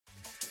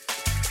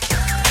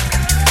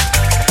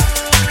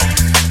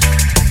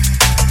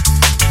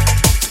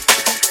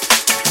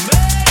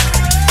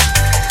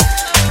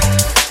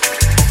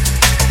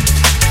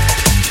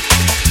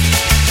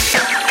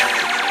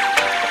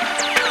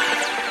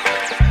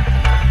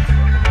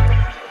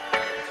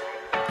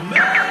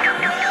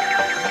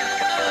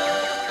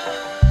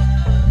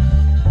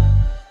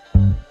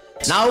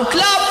Now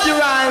clap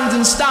your hands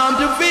and stamp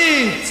your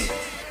feet,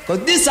 'cause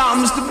this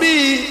happens to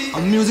be a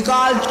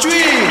musical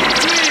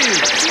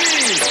treat.